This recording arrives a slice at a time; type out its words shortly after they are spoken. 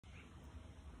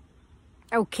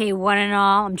Okay, one and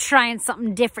all, I'm trying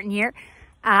something different here.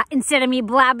 Instead of me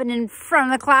blabbing in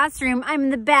front of the classroom, I'm in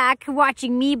the back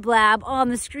watching me blab on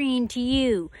the screen to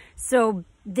you. So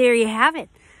there you have it.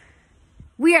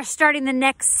 We are starting the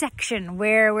next section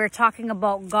where we're talking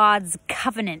about God's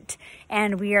covenant,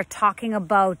 and we are talking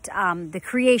about the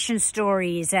creation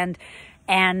stories, and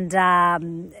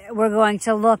we're going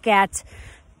to look at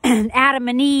Adam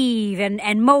and Eve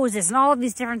and Moses and all of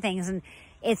these different things. And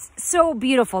it's so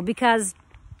beautiful because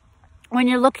when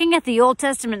you're looking at the Old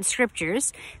Testament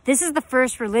scriptures, this is the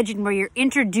first religion where you're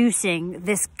introducing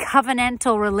this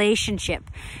covenantal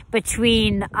relationship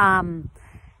between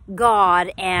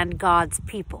God and God's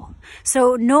people.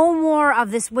 So no more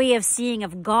of this way of seeing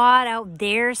of God out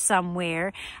there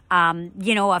somewhere,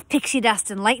 of pixie dust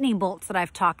and lightning bolts that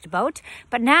I've talked about,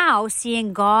 but now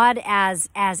seeing God as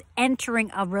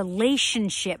entering a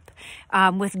relationship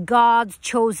with God's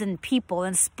chosen people.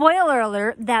 And spoiler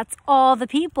alert, that's all the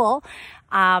people.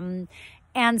 And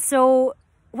so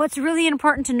what's really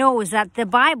important to know is that the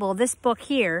Bible, this book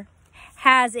here,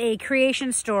 has a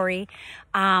creation story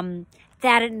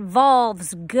that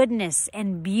involves goodness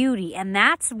and beauty. And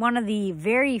that's one of the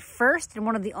very first and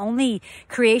one of the only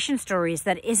creation stories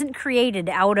that isn't created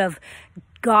out of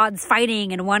God's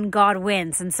fighting and one God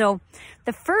wins. And so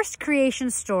the first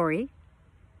creation story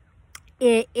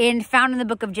found in the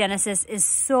book of Genesis is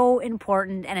so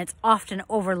important, and it's often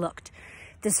overlooked.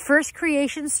 This first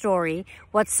creation story,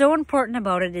 what's so important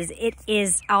about it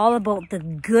is all about the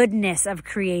goodness of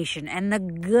creation and the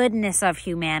goodness of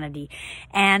humanity.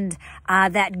 And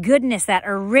that goodness, that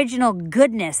original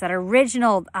goodness, that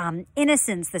original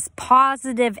innocence, this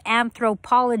positive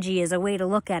anthropology is a way to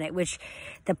look at it, which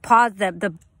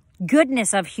the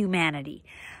goodness of humanity.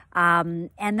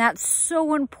 And that's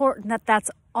so important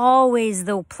that's always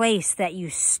the place that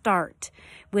you start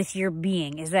with your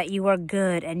being, is that you are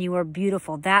good and you are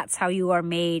beautiful. That's how you are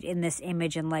made in this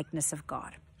image and likeness of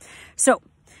God. So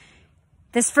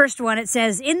this first one, it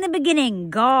says, in the beginning,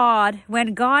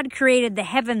 when God created the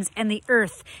heavens and the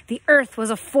earth was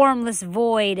a formless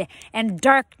void, and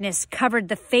darkness covered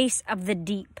the face of the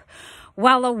deep,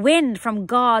 while a wind from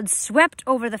God swept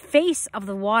over the face of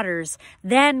the waters.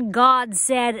 Then God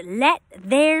said, let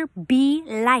there be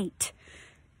light.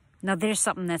 Now there's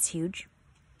something that's huge.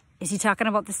 Is he talking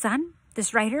about the sun,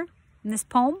 this writer, in this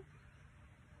poem?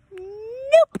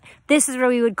 Nope. This is what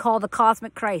we would call the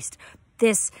cosmic Christ.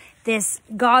 This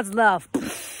God's love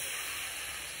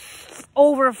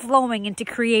overflowing into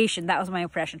creation. That was my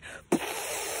impression. I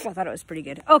thought it was pretty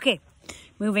good. Okay,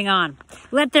 moving on.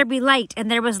 Let there be light, and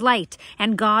there was light.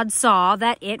 And God saw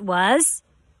that it was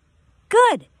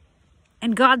good.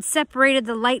 And God separated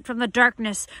the light from the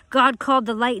darkness. God called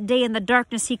the light day, and the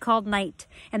darkness he called night.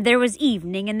 And there was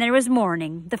evening, and there was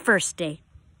morning, the first day.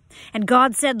 And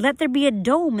God said, let there be a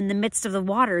dome in the midst of the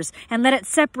waters, and let it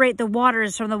separate the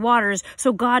waters from the waters.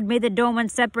 So God made the dome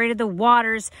and separated the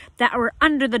waters that were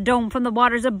under the dome from the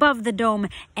waters above the dome.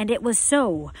 And it was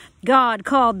so. God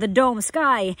called the dome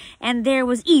sky, and there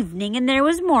was evening, and there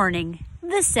was morning,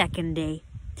 the second day.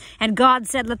 And God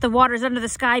said, let the waters under the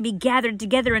sky be gathered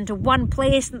together into one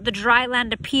place, and let the dry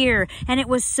land appear. And it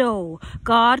was so.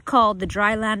 God called the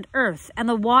dry land earth, and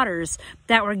the waters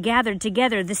that were gathered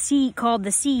together, the sea called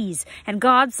the seas. And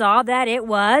God saw that it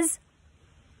was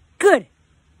good.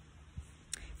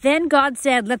 Then God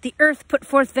said, let the earth put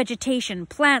forth vegetation,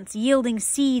 plants yielding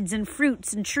seeds and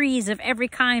fruits, and trees of every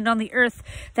kind on the earth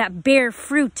that bear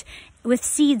fruit with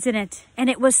seeds in it.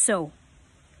 And it was so.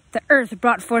 The earth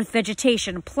brought forth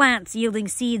vegetation, plants yielding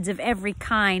seeds of every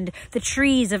kind, the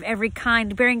trees of every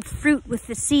kind bearing fruit with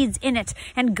the seeds in it.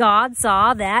 And God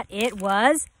saw that it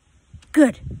was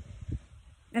good.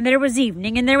 And there was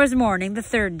evening, and there was morning, the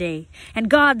third day. And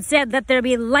God said, let there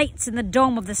be lights in the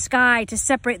dome of the sky to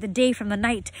separate the day from the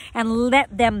night, and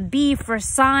let them be for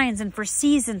signs and for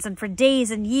seasons and for days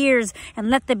and years, and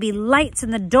let there be lights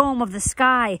in the dome of the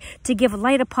sky to give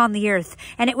light upon the earth.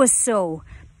 And it was so.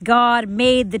 God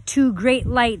made the two great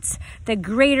lights, the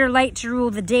greater light to rule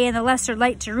the day and the lesser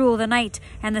light to rule the night,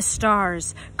 and the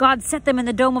stars. God set them in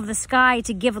the dome of the sky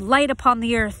to give light upon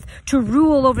the earth, to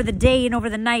rule over the day and over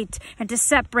the night, and to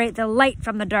separate the light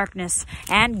from the darkness.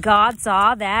 And God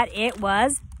saw that it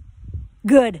was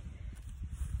good.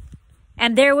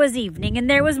 And there was evening, and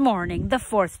there was morning, the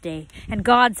fourth day. And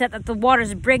God said that the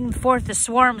waters bring forth the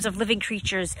swarms of living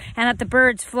creatures, and that the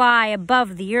birds fly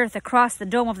above the earth across the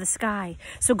dome of the sky.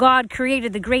 So God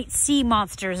created the great sea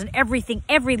monsters and everything,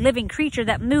 every living creature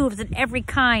that moves in every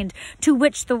kind, with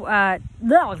which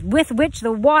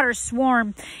the waters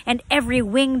swarm, and every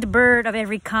winged bird of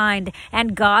every kind.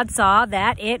 And God saw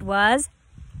that it was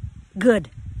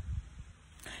good.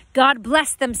 God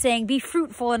blessed them, saying, be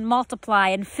fruitful and multiply,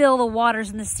 and fill the waters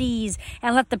and the seas,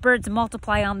 and let the birds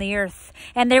multiply on the earth.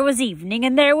 And there was evening,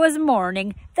 and there was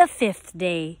morning, the 5th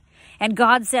day. And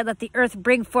God said, let the earth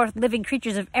bring forth living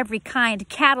creatures of every kind,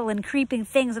 cattle and creeping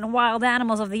things and wild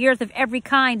animals of the earth of every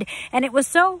kind. And it was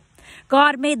so.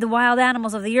 God made the wild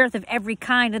animals of the earth of every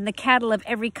kind, and the cattle of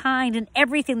every kind, and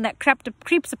everything that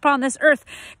creeps upon this earth,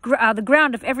 the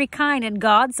ground of every kind. And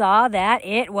God saw that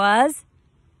it was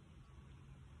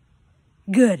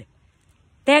good.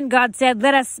 Then God said,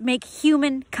 let us make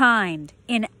humankind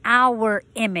in our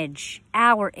image,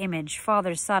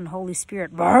 Father, Son, Holy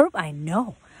Spirit. I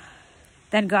know.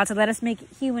 Then God said, let us make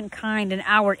humankind in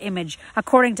our image,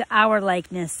 according to our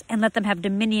likeness, and let them have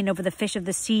dominion over the fish of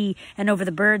the sea, and over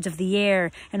the birds of the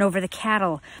air, and over the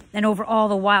cattle, and over all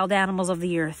the wild animals of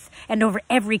the earth, and over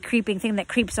every creeping thing that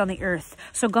creeps on the earth.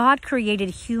 So God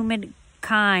created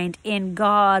humankind in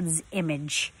God's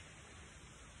image.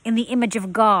 In the image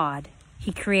of God,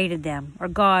 he created them, or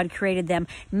God created them,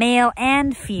 male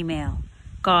and female.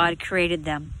 God created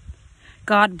them.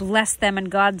 God blessed them,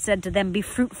 and God said to them, be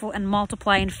fruitful and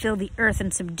multiply, and fill the earth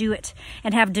and subdue it,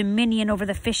 and have dominion over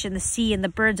the fish in the sea and the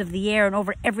birds of the air, and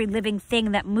over every living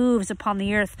thing that moves upon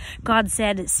the earth. God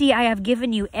said, see, I have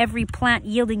given you every plant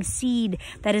yielding seed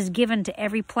that is given to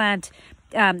every plant,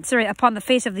 upon the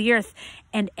face of the earth,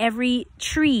 and every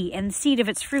tree and seed of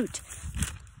its fruit.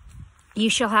 You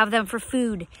shall have them for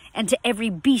food, and to every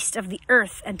beast of the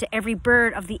earth, and to every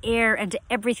bird of the air, and to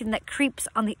everything that creeps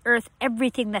on the earth,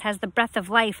 everything that has the breath of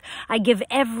life. I give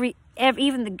every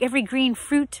green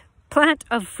fruit plant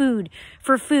of food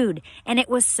for food. And it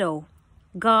was so.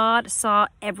 God saw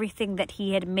everything that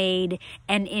he had made,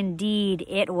 and indeed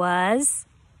it was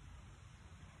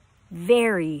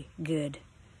very good.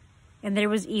 And there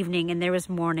was evening, and there was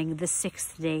morning, the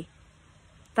 6th day.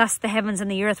 Thus the heavens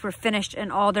and the earth were finished in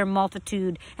all their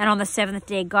multitude. And on the 7th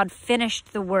day, God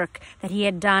finished the work that he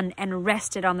had done and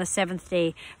rested on the 7th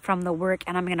day from the work.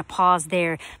 And I'm going to pause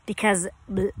there because,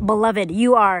 beloved,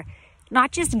 you are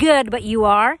not just good, but you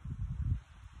are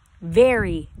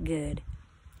very good.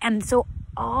 And so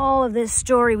all of this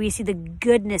story, we see the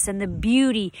goodness and the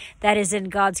beauty that is in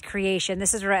God's creation.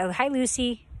 This is right. Hi,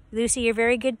 Lucy. Lucy, you're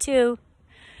very good too.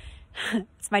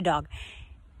 It's my dog.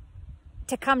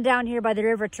 To come down here by the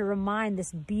river to remind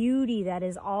this beauty that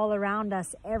is all around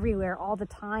us everywhere, all the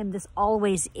time. This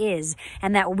always is.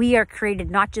 And that we are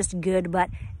created not just good, but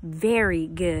very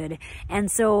good. And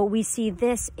so we see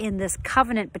this in this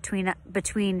covenant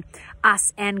between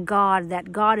us and God,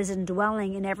 that God is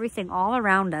indwelling in everything all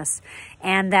around us,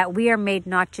 and that we are made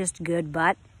not just good,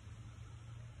 but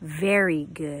very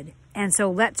good. And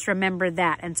so let's remember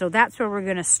that. And so that's where we're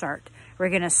going to start. We're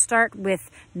going to start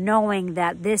with knowing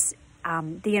that this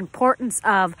the importance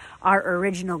of our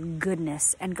original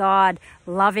goodness, and God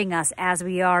loving us as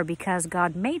we are because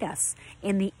God made us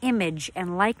in the image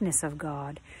and likeness of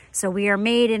God. So we are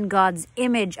made in God's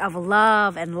image of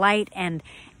love and light and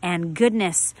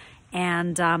goodness,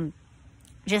 and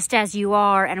just as you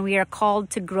are, and we are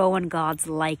called to grow in God's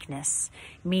likeness,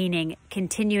 meaning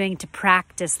continuing to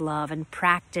practice love and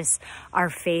practice our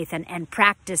faith and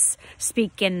practice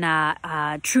speaking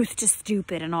truth to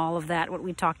stupid and all of that, what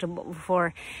we talked about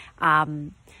before.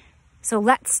 So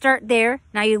let's start there.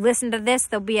 Now you listen to this,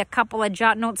 there'll be a couple of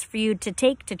jot notes for you to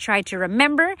take to try to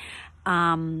remember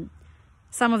some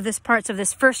of this parts of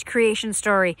this first creation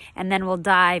story, and then we'll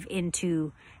dive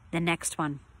into the next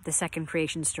one, the second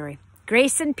creation story.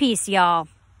 Grace and peace, y'all.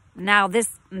 Now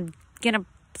I'm going to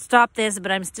stop this, but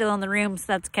I'm still in the room, so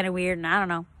that's kind of weird, and I don't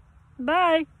know.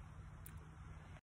 Bye.